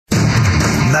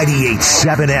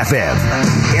98.7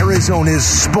 FM, Arizona's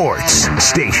sports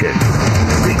station.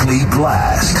 Bickley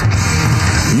Blast.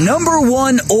 Number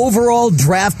 1 overall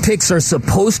draft picks are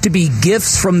supposed to be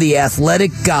gifts from the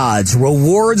athletic gods,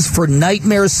 rewards for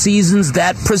nightmare seasons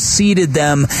that preceded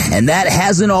them, and that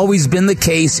hasn't always been the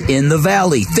case in the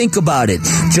Valley. Think about it.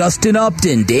 Justin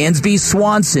Upton, Dansby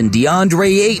Swanson,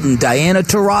 DeAndre Ayton, Diana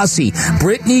Taurasi,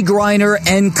 Brittany Griner,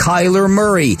 and Kyler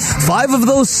Murray. 5 of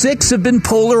those 6 have been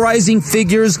polarizing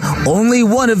figures. Only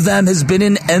one of them has been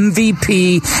an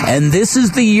MVP, and this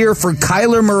is the year for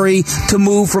Kyler Murray to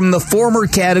move from the former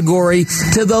category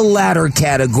to the latter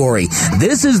category.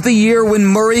 This is the year when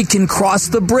Murray can cross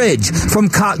the bridge from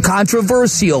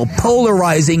controversial,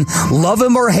 polarizing, love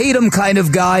him or hate him kind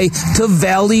of guy to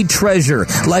Valley treasure,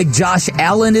 like Josh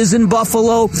Allen is in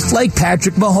Buffalo, like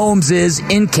Patrick Mahomes is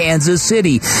in Kansas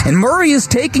City. And Murray is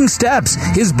taking steps.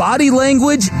 His body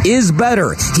language is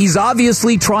better. He's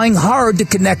obviously trying hard to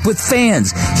connect with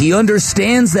fans. He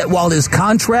understands that while his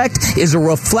contract is a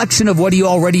reflection of what he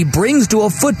already brings to a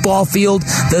football field,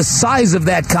 the size of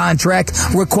that contract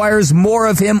requires more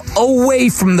of him away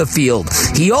from the field.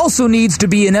 He also needs to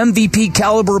be an MVP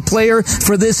caliber player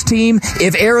for this team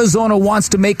if Arizona wants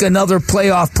to make another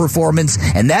playoff performance,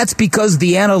 and that's because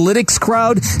the analytics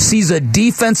crowd sees a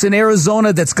defense in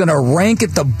Arizona that's going to rank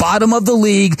at the bottom of the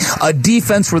league, a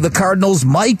defense where the Cardinals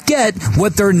might get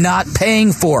what they're not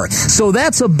paying for. So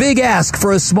that's a big ask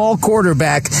for a small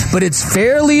quarterback, but it's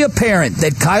fairly apparent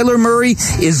that Kyler Murray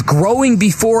is growing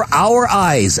before our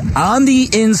eyes, on the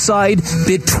inside,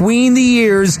 between the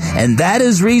ears, and that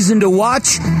is reason to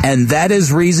watch, and that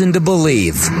is reason to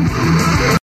believe.